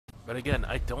But again,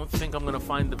 I don't think I'm gonna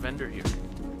find the vendor here.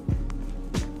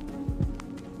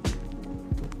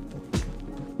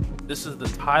 This is the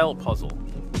tile puzzle.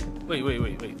 Wait.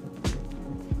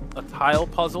 A tile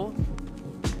puzzle?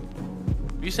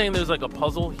 Are you saying there's like a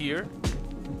puzzle here?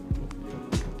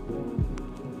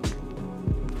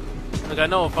 Like, I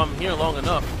know if I'm here long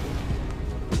enough.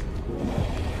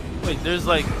 Wait, there's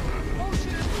like...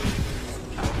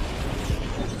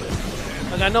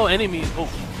 Like, I know enemies... Oh.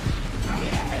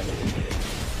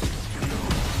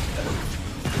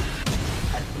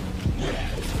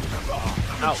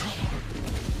 Ow.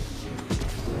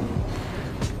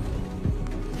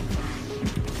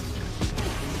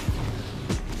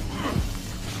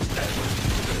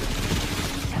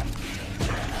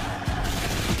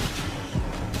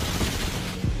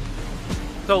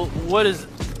 So what is,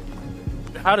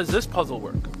 how does this puzzle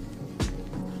work?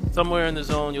 Somewhere in the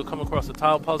zone, you'll come across a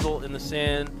tile puzzle in the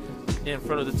sand in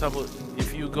front of the temple.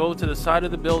 If you go to the side of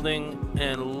the building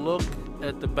and look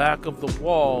at the back of the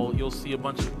wall, you'll see a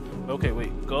bunch of, okay,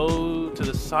 wait, go to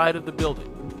the side of the building.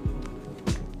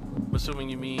 I'm assuming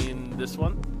you mean this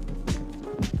one?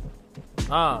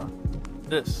 Ah,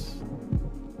 this.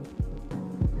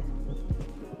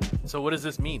 So what does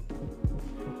this mean?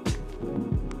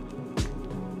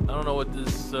 I don't know what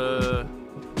this,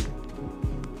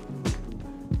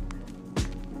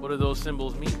 what do those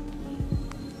symbols mean?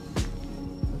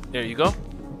 There you go.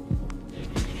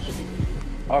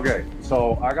 Okay,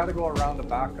 so I gotta go around the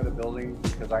back of the building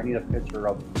because I need a picture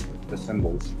of the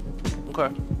symbols. Okay.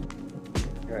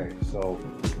 Okay, so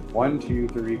 1, 2,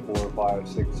 3, 4, 5,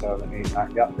 6, 7, 8,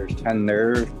 9. Yep, there's 10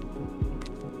 there.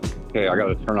 Okay, I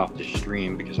gotta turn off the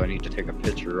stream because I need to take a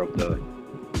picture of the...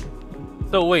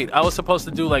 So wait, I was supposed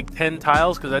to do like 10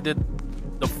 tiles because I did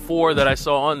the 4 that I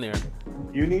saw on there.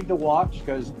 You need to watch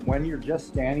because when you're just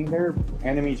standing there,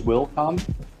 enemies will come.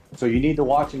 So you need to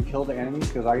watch and kill the enemies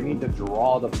because I need to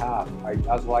draw the path.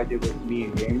 That's what I did with me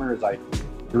and Gamer is I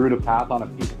drew the path on a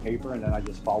piece of paper and then I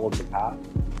just followed the path.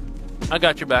 I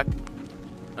got your back.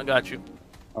 I got you.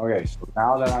 Okay, so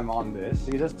now that I'm on this,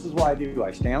 see, this is what I do.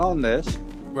 I stand on this.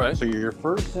 Right. So your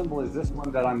first symbol is this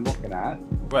one that I'm looking at.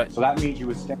 Right. So that means you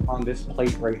would stand on this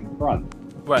plate right in front.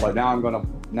 Right. But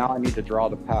now I need to draw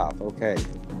the path. Okay.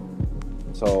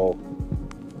 So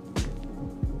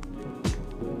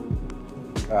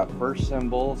first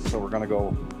symbol, so we're gonna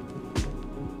go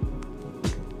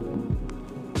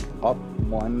up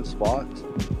 1 spot.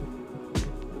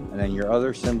 And then your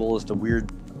other symbol is the weird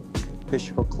fish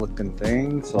hook looking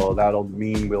thing. So that'll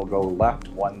mean we'll go left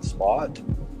 1 spot.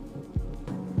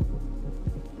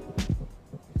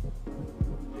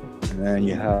 And then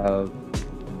you have,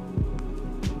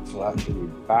 so that should be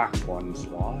back 1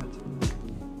 spot.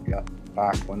 Yep,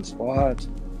 back 1 spot.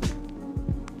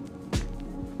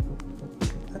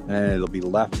 And then it'll be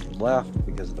left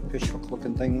because of the fish hook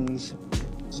looking things.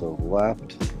 So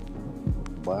left.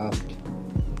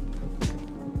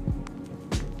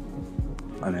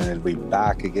 And then it'll be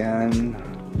back again.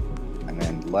 And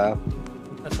then left.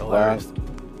 That's hilarious.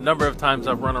 The number of times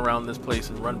I've run around this place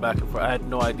and run back and forth. I had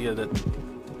no idea that.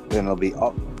 Then it'll be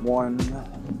up 1.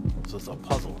 So it's a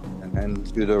puzzle. And then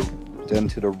to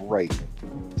the right.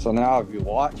 So now if you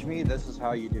watch me, this is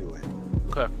how you do it.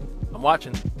 Okay. I'm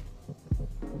watching.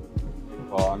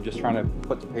 Well, I'm just trying to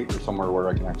put the paper somewhere where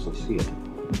I can actually see it.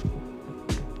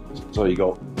 So you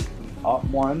go up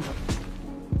 1,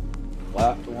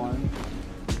 left 1,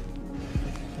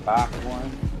 back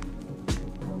 1,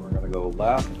 then we're going to go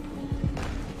left,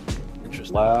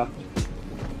 Interesting. left,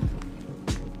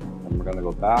 and we're going to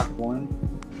go back 1,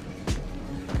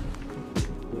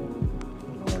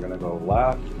 and we're going to go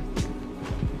left,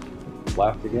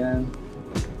 left again,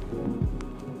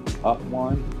 up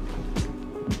 1,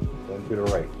 then to the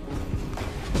right.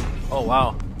 Oh,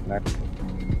 wow. Next.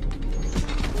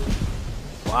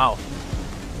 Wow.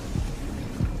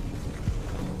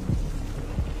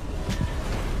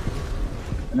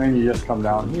 And then you just come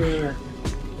down here.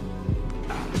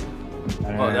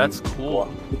 Oh, that's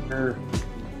cool. Here.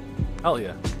 Hell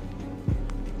yeah.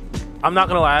 I'm not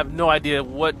gonna lie, I have no idea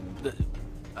what,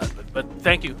 but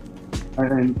thank you.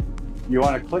 And then you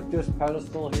want to click this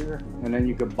pedestal here, and then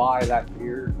you could buy that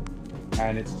gear,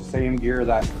 and it's the same gear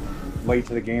that Late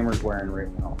to the Gamer's wearing right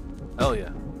now. Hell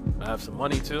yeah. I have some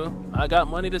money too. I got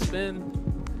money to spend.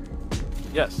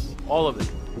 Yes, all of it.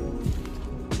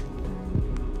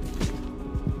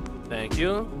 Thank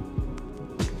you.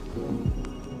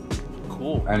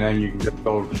 Cool. And then you can just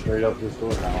go straight up this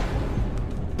door now.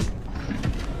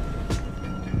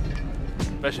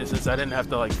 Especially since I didn't have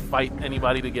to like fight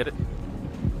anybody to get it.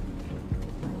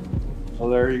 Well,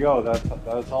 there you go.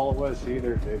 That's all it was. See,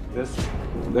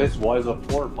 this was a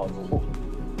floor puzzle.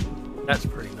 That's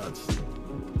pretty nuts.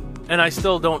 And I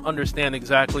still don't understand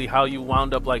exactly how you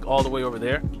wound up like all the way over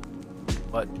there.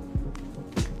 But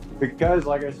Because,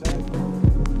 like I said,